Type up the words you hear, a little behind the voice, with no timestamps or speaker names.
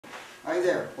Hi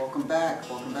there, welcome back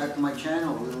to my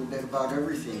channel, a little bit about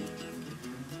everything.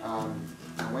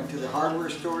 I went to the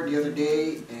hardware store the other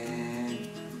day and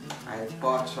I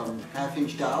bought some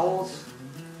 1/2-inch dowels.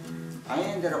 I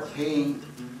ended up paying,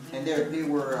 and they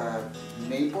were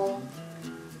maple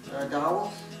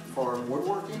dowels for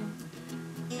woodworking,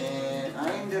 and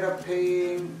I ended up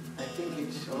paying, I think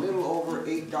it's a little over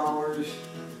 $8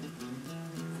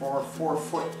 for 4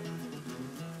 foot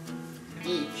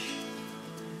each.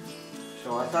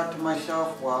 So I thought to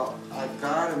myself, well, I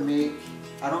gotta make,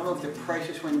 I don't know if the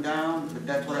prices went down, but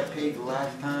that's what I paid the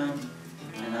last time.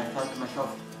 And I thought to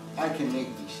myself, I can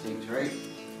make these things, right?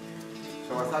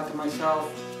 So I thought to myself,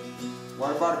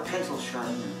 what about a pencil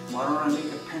sharpener? Why don't I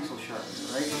make a pencil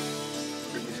sharpener, right?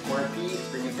 Take a square piece,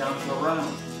 bring it down to a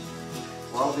round.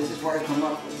 Well, this is what I come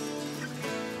up with.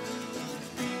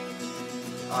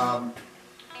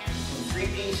 In 3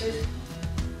 pieces,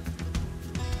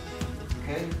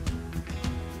 okay?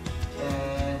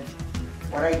 And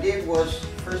what I did was,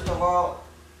 first of all,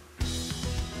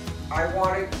 I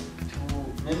wanted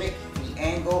to mimic the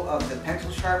angle of the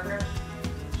pencil sharpener.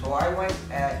 So I went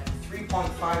at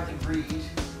 3.5 degrees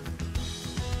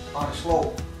on a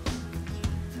slope.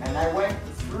 And I went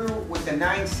through with the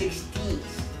 9/16,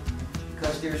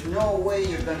 because there's no way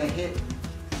you're going to hit,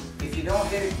 if you don't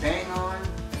hit it bang on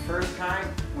the first time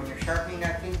when you're sharpening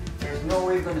that thing, there's no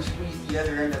way you're going to squeeze the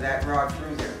other end of that rod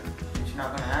through there. It's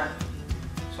not going to happen.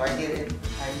 So I did it,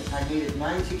 I made it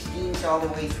 9/16 all the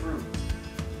way through,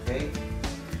 okay?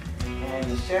 And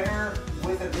the center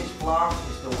width of this block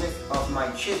is the width of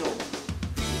my chisel,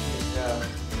 which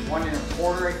is 1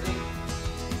 1/4, I think.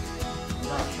 I'm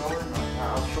not sure,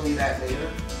 I'll show you that later.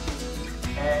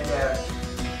 And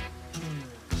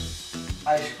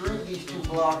I screwed these 2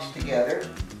 blocks together,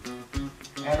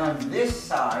 and on this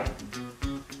side,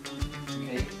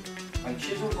 okay, my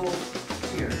chisel goes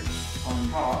here on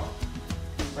top.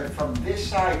 But from this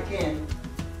side in,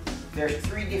 there's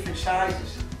 3 different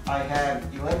sizes. I have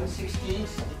 11/16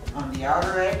 on the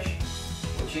outer edge,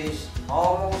 which is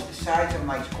almost the size of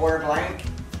my square blank.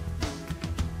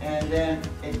 And then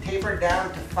it tapered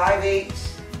down to 5/8.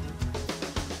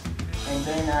 And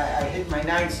then I hit my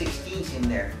 9/16 in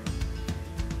there.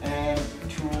 And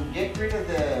to get rid of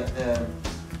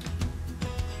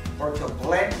or to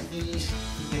blend these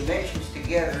dimensions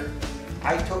together,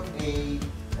 I took a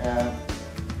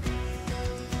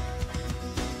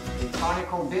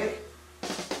conical bit,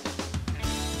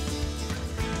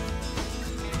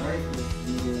 right, with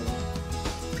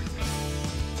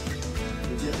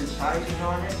the different sizes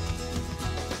on it,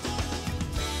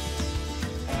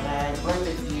 and I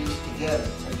blended these together.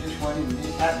 I just went in,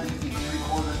 this happened to be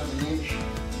 3/4 of an inch.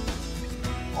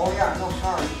 Oh yeah, no,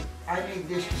 sorry, I made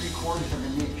this 3/4 of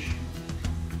an inch.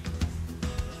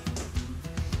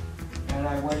 And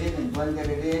I went in and blended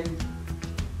it in,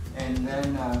 and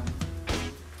then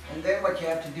what you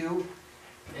have to do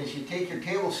is you take your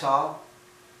table saw,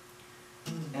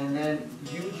 and then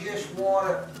you just want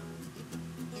to,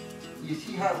 you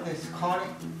see how this conic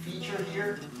feature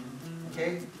here,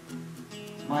 okay?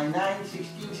 My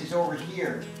 9/16 is over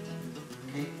here,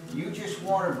 okay? You just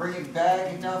want to bring it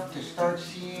back enough to start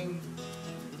seeing,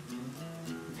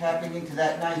 tapping into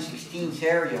that 9/16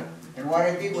 area. And what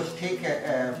I did was take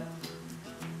a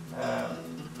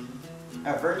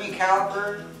vernier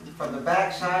caliper from the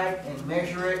back side and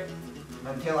measure it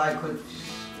until I could,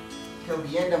 till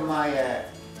the end of my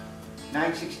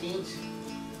 9/16,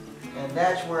 and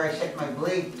that's where I set my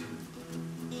blade to.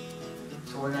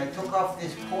 So when I took off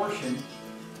this portion,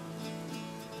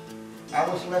 I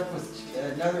was left with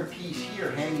another piece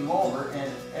here hanging over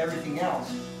and everything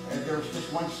else. And there was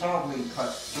just 1 saw blade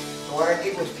cut. So what I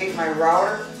did was take my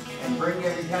router and bring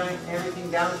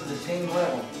everything down to the same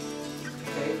level.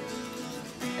 Okay?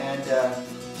 And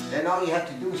then all you have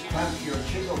to do is clamp your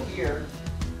chisel here,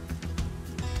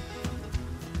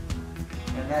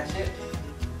 and that's it.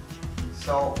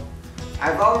 So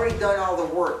I've already done all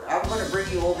the work. I'm going to bring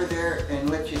you over there and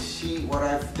let you see what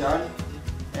I've done,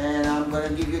 and I'm going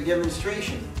to give you a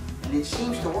demonstration, and it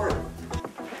seems to work.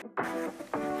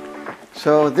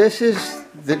 So this is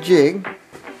the jig.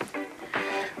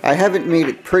 I haven't made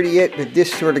it pretty yet, but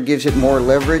this sort of gives it more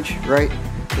leverage, right?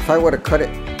 If I would have cut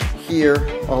it here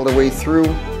all the way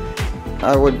through,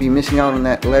 I would be missing out on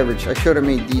that leverage. I should have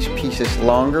made these pieces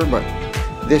longer, but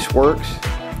this works.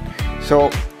 So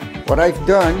what I've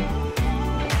done,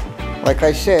 like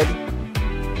I said,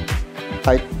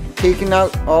 I've taken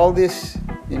out all this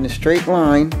in a straight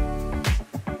line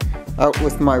out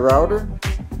with my router.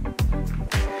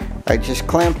 I just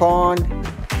clamp on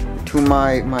to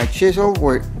my chisel,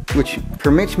 which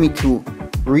permits me to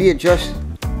readjust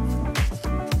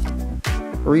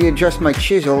readjust my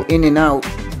chisel in and out,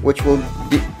 which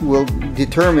will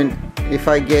determine if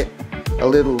I get a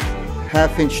little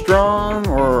half-inch strong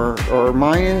or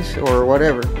minus or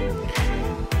whatever.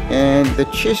 And the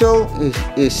chisel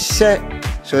is set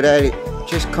so that it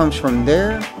just comes from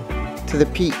there to the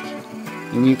peak,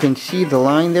 and you can see the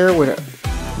line there where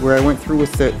I went through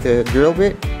with the drill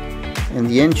bit, and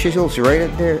the end chisel's right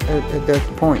at there at that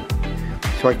point,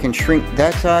 so I can shrink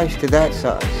that size to that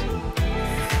size.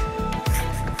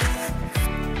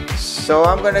 So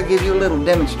I'm gonna give you a little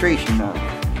demonstration now.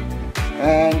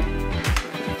 And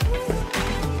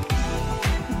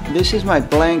this is my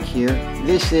blank here.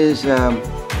 This is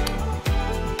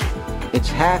it's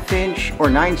 1/2 inch or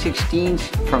 9/16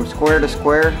 from square to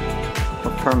square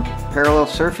from parallel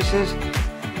surfaces,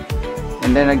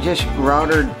 and then I just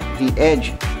routed the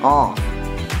edge off.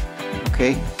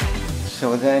 Okay,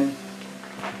 so then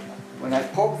when I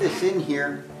poke this in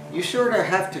here, you sort of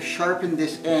have to sharpen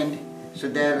this end so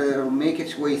that it'll make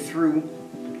its way through,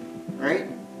 right?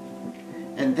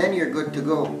 And then you're good to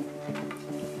go.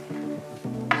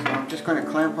 So I'm just going to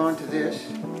clamp onto this.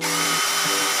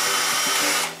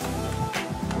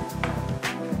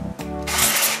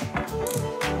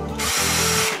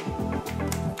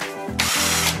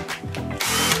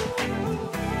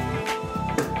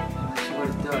 Let's see what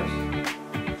it does.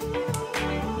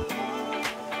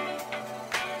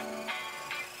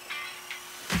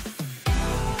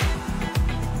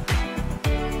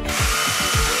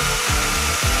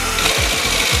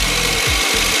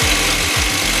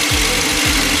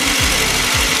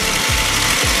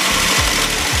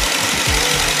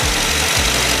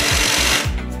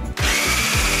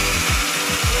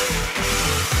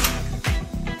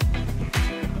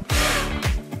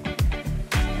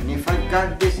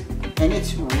 Got this, and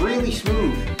it's really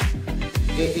smooth.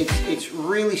 It's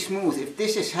really smooth. If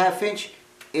this is 1/2 inch,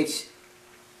 it's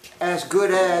as good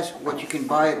as what you can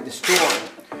buy at the store.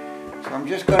 So I'm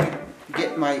just going to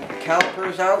get my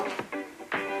calipers out.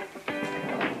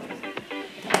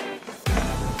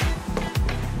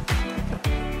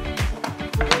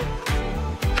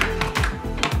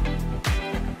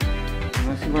 And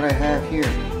let's see what I have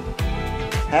here.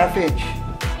 1/2 inch.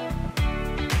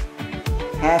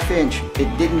 1/2 inch. It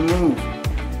didn't move.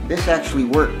 This actually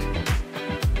worked.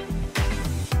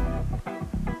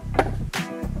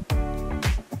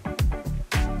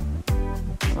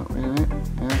 Oh, wait a minute.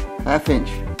 1/2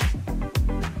 inch.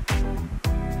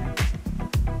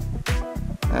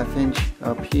 1/2 inch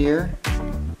up here.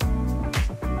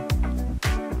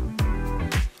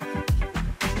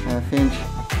 1/2 inch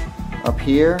up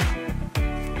here.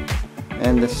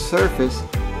 And the surface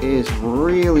is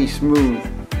really smooth.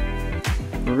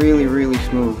 Really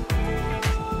smooth.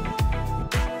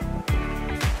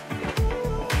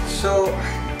 So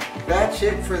that's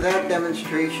it for that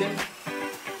demonstration,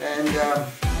 and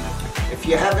if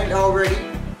you haven't already,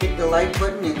 hit the like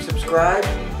button and subscribe,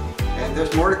 and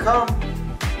there's more to come.